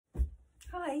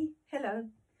Hi, hello,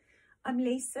 I'm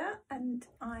Lisa and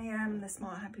I am the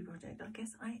Smart Happy Project. I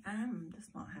guess I am the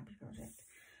Smart Happy Project.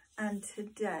 And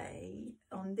today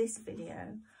on this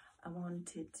video, I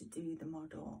wanted to do the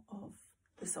model of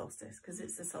the solstice because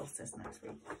it's the solstice next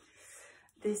week.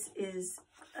 This is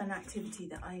an activity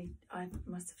that I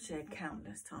must have shared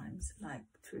countless times, like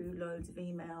through loads of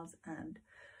emails, and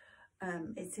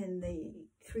it's in the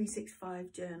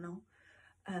 365 journal.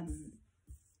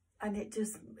 And it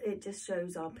just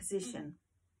shows our position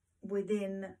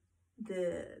within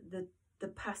the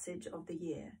passage of the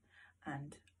year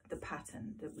and the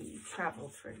pattern that we travel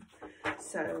through.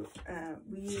 So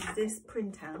we use this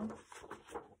printout,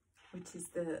 which is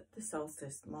the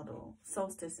solstice model,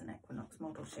 Solstice and Equinox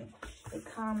model sheet. It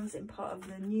comes in part of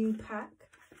the new pack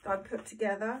that I put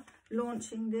together,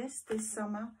 launching this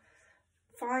summer.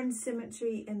 Find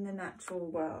symmetry in the natural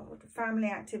world. Family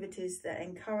activities that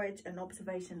encourage an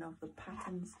observation of the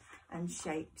patterns and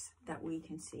shapes that we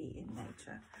can see in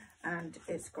nature. And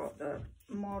it's got the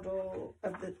model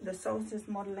of the solstice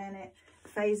model in it,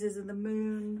 phases of the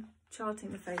moon,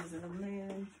 charting the phases of the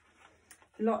moon,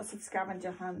 lots of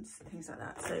scavenger hunts, things like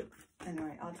that. So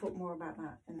anyway, I'll talk more about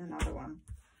that in another one.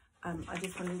 I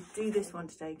just want to do this one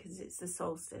today because it's the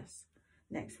solstice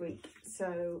next week.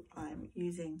 So I'm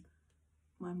using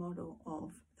my model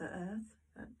of the earth,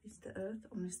 that is the earth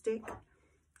on a stick,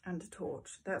 and a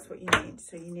torch. That's what you need.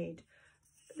 So you need,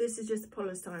 this is just a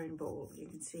polystyrene ball. You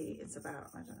can see it's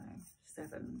about, I don't know,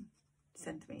 7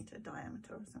 centimetre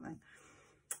diameter or something,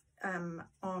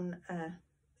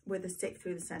 with a stick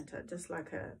through the centre, just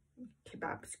like a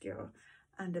kebab skewer,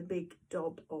 and a big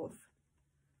dob of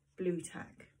blue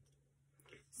tack.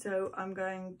 So I'm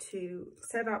going to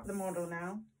set up the model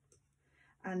now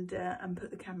and put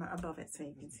the camera above it so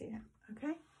you can see it.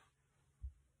 Okay,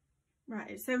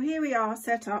 right, so here we are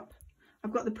set up.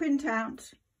 I've got the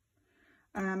printout,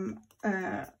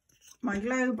 my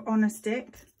globe on a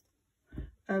stick,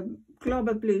 a glob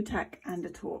of blue tack and a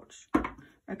torch.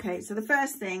 Okay, so the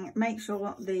first thing, make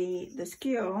sure the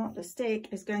skewer, the stick,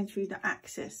 is going through the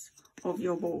axis of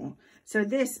your ball. So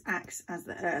this acts as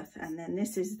the earth, and then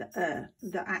this is the earth,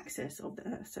 the axis of the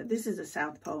earth. So this is the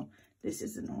south pole, this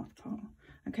is the north pole.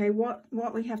 Okay, what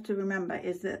we have to remember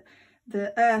is that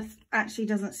the earth actually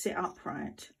doesn't sit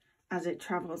upright as it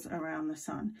travels around the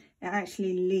sun. It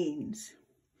actually leans.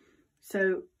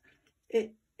 So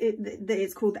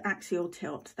it's called the axial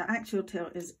tilt. The axial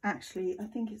tilt is actually, I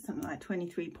think it's something like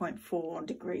 23.4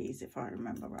 degrees, if I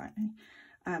remember rightly.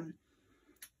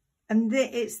 And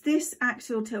it's this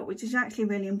axial tilt which is actually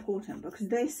really important, because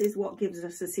this is what gives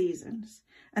us the seasons.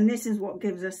 And this is what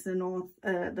gives us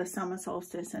the summer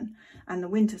solstice and the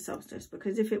winter solstice.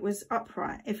 Because if it was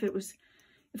upright, if it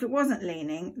wasn't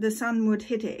leaning, the sun would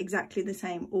hit it exactly the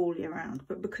same all year round.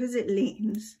 But because it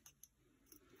leans,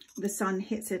 the sun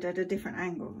hits it at a different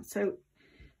angle.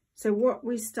 So what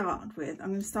we start with,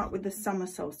 I'm going to start with the summer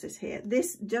solstice here.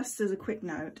 This, just as a quick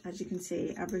note, as you can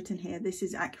see, I've written here, this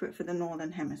is accurate for the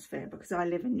northern hemisphere because I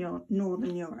live in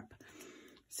northern Europe.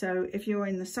 So if you're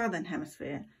in the southern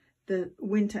hemisphere, the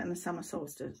winter and the summer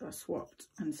solstice are swapped,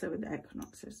 and so are the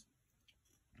equinoxes.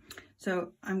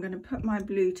 So I'm going to put my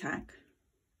blue tack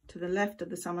to the left of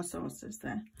the summer solstice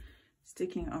there,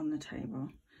 sticking it on the table,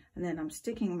 and then I'm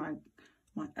sticking my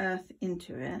earth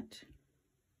into it,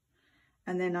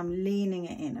 and then I'm leaning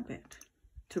it in a bit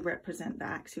to represent the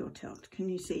axial tilt. Can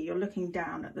you see? You're looking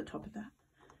down at the top of that.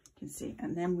 You can see.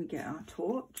 And then we get our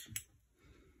torch,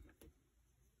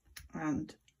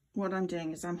 and what I'm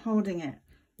doing is I'm holding it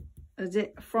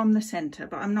from the center,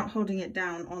 but I'm not holding it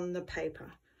down on the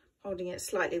paper, holding it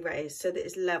slightly raised so that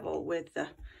it's level with the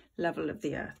level of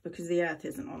the earth, because the earth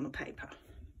isn't on the paper.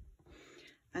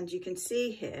 And you can see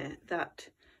here that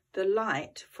the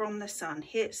light from the sun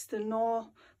hits the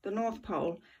north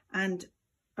pole and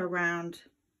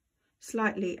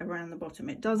slightly around the bottom.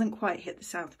 It doesn't quite hit the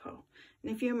south pole.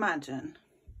 And if you imagine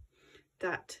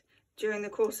that during the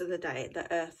course of the day, the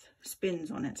earth spins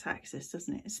on its axis,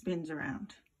 doesn't it? It spins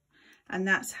around. And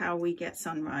that's how we get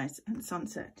sunrise and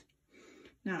sunset.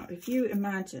 Now, if you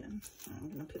imagine, I'm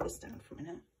going to put this down for a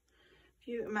minute. If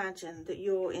you imagine that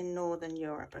you're in northern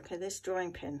Europe, okay, this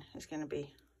drawing pin is going to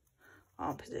be,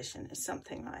 our position is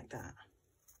something like that.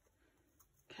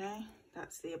 Okay,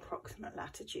 that's the approximate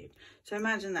latitude. So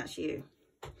imagine that's you.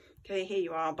 Okay, here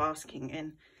you are basking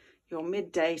in your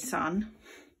midday sun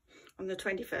on the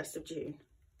 21st of June.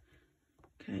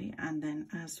 Okay, and then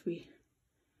as we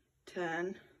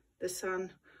turn, the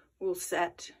sun will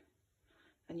set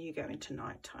and you go into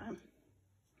night time.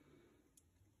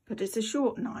 But it's a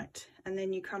short night, and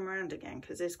then you come around again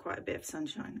because there's quite a bit of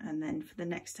sunshine, and then for the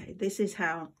next day, this is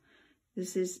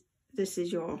this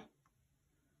is your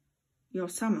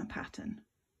summer pattern.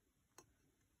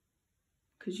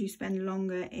 Because you spend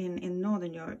longer in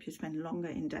Northern Europe, you spend longer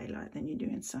in daylight than you do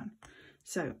in sun.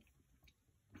 So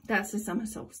that's the summer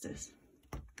solstice.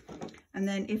 And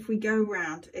then if we go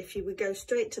round, we go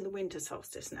straight to the winter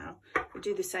solstice now, we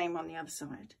do the same on the other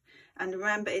side. And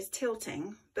remember, it's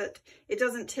tilting, but it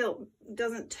doesn't tilt,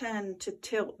 doesn't turn to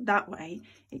tilt that way.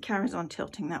 It carries on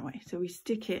tilting that way. So we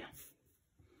stick it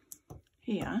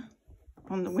here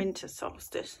on the winter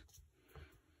solstice.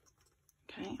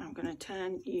 Okay, I'm going to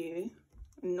turn you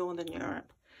in Northern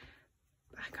Europe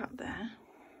back up there.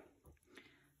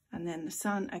 And then the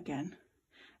sun again.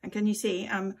 And can you see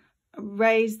I'm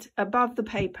raised above the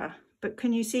paper, but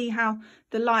can you see how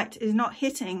the light is not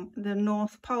hitting the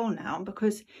North Pole now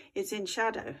because it's in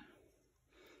shadow?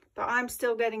 But I'm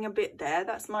still getting a bit there.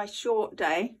 That's my short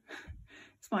day.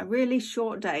 It's my really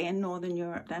short day in Northern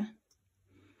Europe there.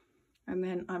 And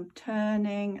then I'm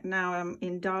turning, now I'm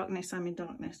in darkness,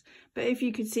 But if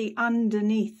you could see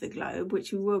underneath the globe,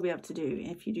 which you will be able to do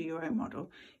if you do your own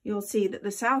model, you'll see that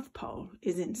the South Pole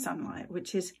is in sunlight,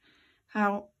 which is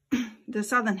how the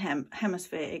southern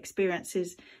hemisphere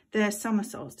experiences their summer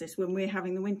solstice when we're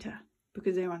having the winter,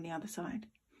 because they're on the other side.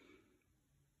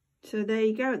 So there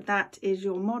you go. That is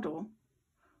your model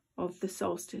of the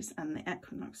solstice and the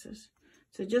equinoxes.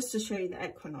 So just to show you the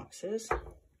equinoxes,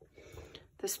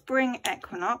 the spring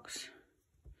equinox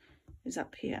is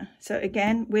up here. So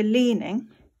again, we're leaning.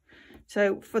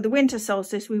 So for the winter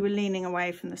solstice, we were leaning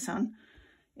away from the sun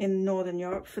in Northern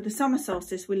Europe. For the summer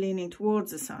solstice, we're leaning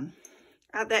towards the sun.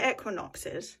 At the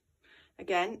equinoxes,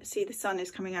 again, see the sun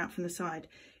is coming out from the side.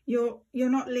 You're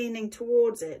not leaning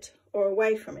towards it or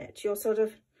away from it. You're sort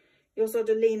of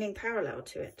leaning parallel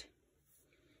to it.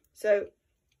 So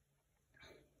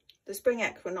the spring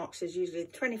equinox is usually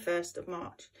the 21st of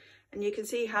March. And you can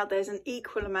see how there's an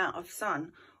equal amount of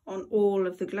sun on all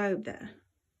of the globe there.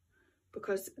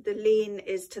 Because the lean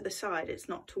is to the side, it's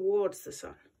not towards the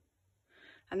sun.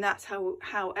 And that's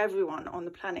how everyone on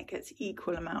the planet gets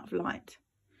equal amount of light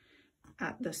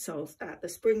at the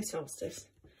spring solstice,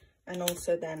 and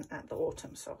also then at the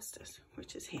autumn solstice,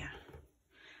 which is here.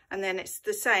 And then it's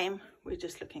the same, we're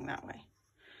just looking that way.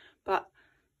 But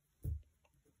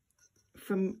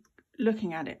from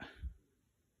looking at it,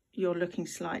 you're looking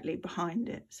slightly behind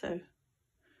it, so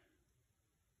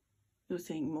you're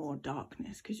seeing more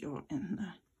darkness because you're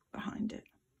behind it.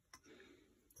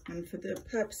 And for the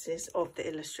purposes of the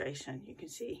illustration, you can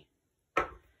see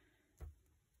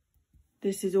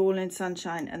this is all in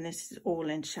sunshine and this is all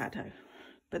in shadow.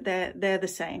 But they're the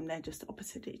same, they're just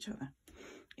opposite each other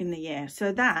in the year.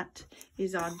 So that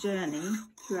is our journey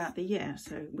throughout the year.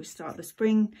 So we start the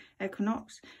spring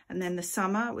equinox, and then the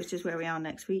summer, which is where we are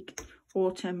next week,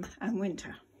 autumn and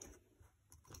winter.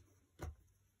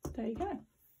 There you go.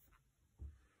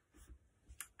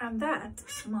 And that,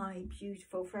 my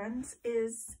beautiful friends,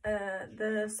 is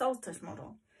the solstice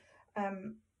model.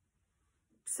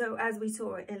 So as we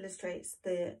saw, it illustrates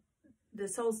the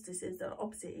solstices that are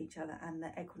opposite each other and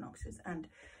the equinoxes. And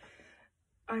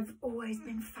I've always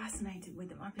been fascinated with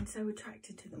them. I've been so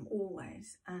attracted to them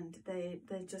always. And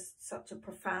they're just such a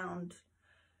profound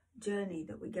journey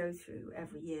that we go through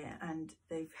every year. And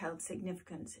they've held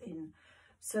significance in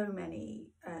so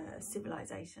many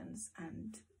civilizations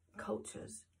and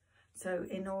cultures. So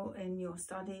in your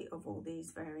study of all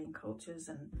these varying cultures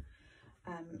and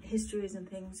histories and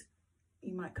things,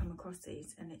 you might come across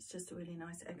these, and it's just a really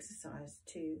nice exercise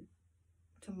to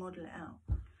model it out.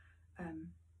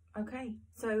 Okay,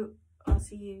 so I'll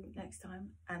see you next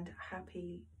time, and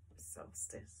happy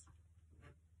solstice.